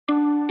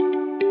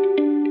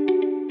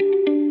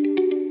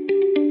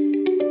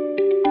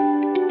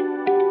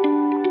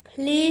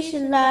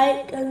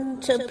like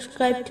and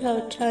subscribe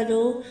to our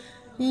channel.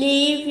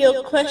 Leave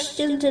your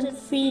questions and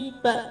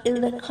feedback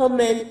in the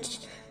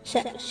comments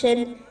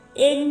section.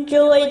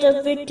 Enjoy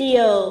the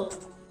video.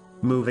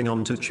 Moving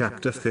on to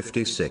chapter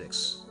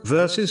 56,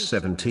 verses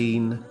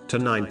 17 to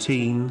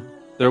 19.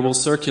 There will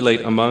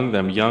circulate among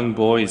them young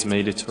boys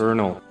made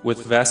eternal,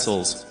 with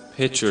vessels,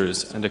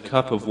 pitchers, and a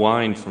cup of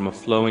wine from a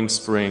flowing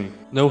spring.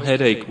 No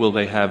headache will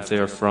they have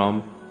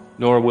therefrom,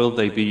 nor will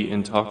they be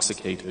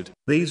intoxicated.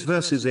 These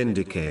verses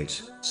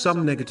indicate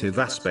some negative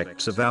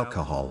aspects of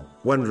alcohol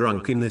when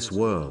drunk in this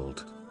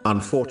world.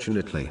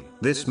 Unfortunately,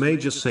 this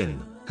major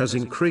sin has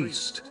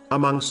increased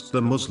amongst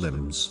the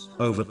Muslims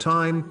over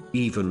time,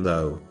 even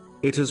though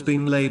it has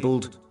been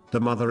labeled the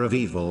mother of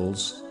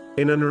evils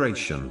in a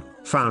narration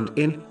found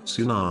in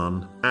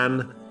Sunan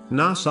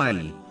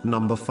an-Nasa'i,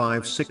 number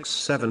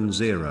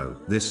 5670.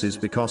 This is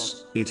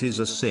because it is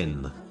a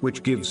sin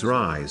which gives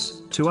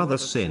rise to other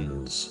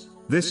sins.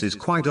 This is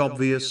quite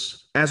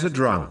obvious, as a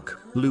drunk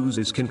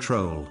loses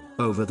control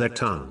over their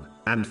tongue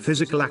and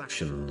physical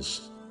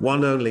actions.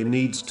 One only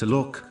needs to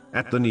look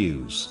at the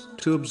news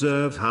to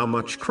observe how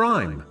much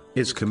crime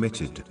is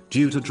committed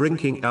due to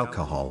drinking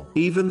alcohol.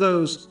 Even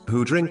those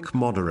who drink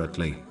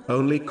moderately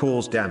only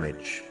cause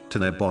damage to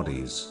their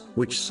bodies,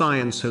 which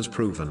science has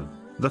proven.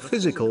 The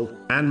physical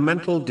and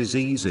mental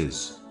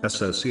diseases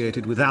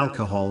associated with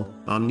alcohol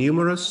are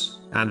numerous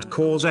and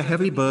cause a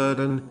heavy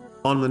burden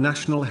on the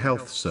National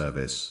Health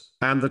Service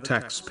and the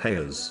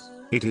taxpayers.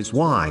 It is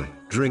why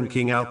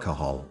drinking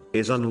alcohol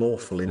is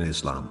unlawful in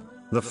Islam.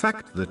 The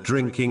fact that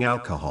drinking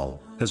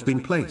alcohol has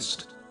been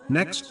placed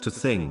next to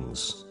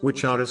things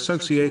which are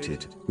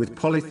associated with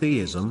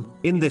polytheism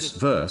in this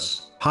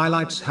verse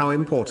highlights how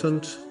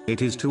important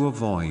it is to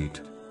avoid.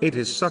 It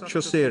is such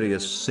a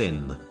serious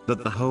sin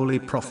that the Holy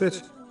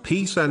Prophet,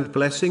 peace and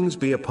blessings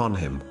be upon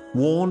him,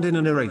 warned in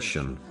a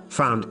narration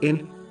found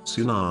in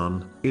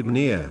Sunan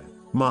Ibn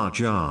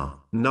Majah,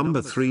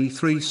 number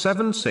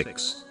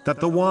 3376, that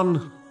the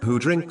one who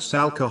drinks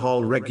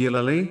alcohol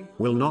regularly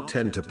will not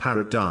enter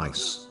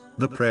paradise.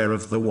 The prayer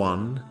of the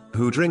one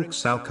who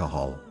drinks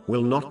alcohol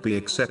will not be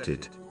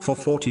accepted for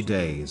 40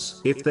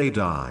 days. If they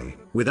die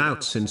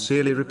without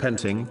sincerely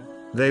repenting,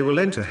 they will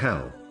enter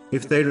hell.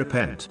 If they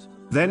repent,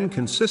 then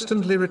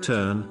consistently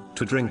return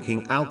to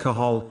drinking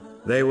alcohol,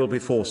 they will be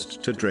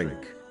forced to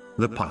drink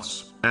the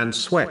pus and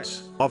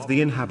sweat of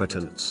the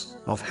inhabitants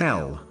of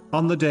hell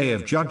on the day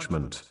of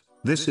judgment.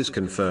 This is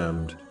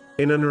confirmed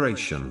in a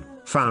narration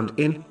found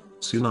in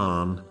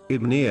Sunan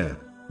Ibn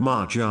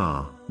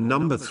Majah,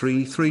 number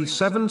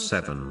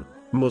 3377.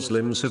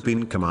 Muslims have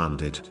been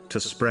commanded to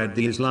spread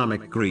the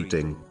Islamic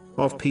greeting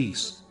of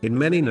peace in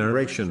many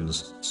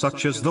narrations,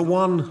 such as the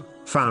one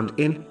found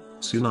in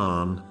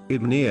Sunan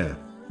Ibn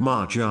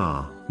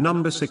Majah,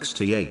 number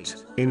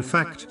 68. In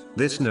fact,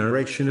 this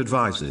narration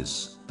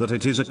advises that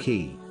it is a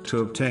key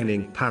to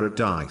obtaining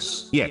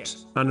paradise. Yet,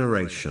 a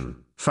narration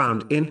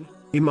found in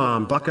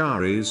Imam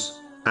Bukhari's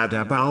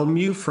Adab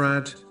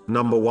al-Mufrad,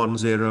 number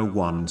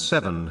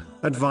 1017,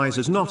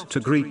 advises not to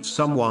greet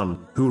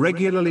someone who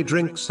regularly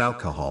drinks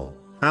alcohol.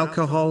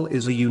 Alcohol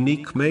is a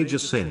unique major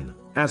sin,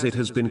 as it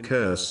has been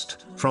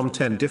cursed from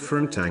 10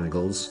 different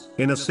angles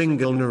in a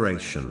single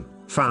narration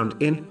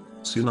found in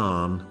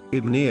Sunan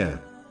Ibn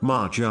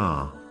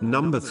Majah,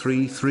 number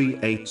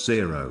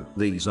 3380.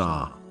 These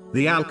are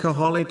the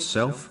alcohol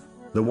itself,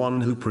 the one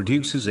who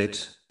produces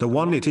it, the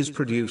one it is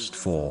produced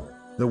for,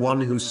 the one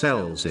who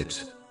sells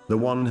it, the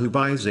one who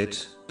buys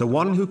it, the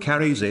one who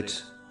carries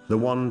it, the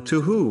one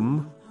to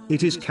whom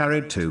it is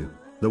carried to,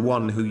 the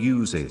one who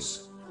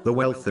uses the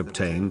wealth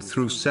obtained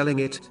through selling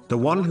it, the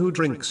one who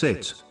drinks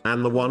it,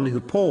 and the one who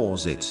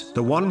pours it.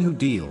 The one who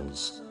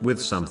deals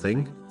with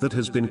something that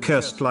has been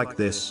cursed like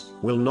this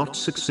will not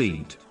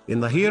succeed in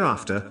the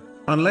hereafter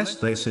unless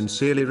they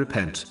sincerely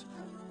repent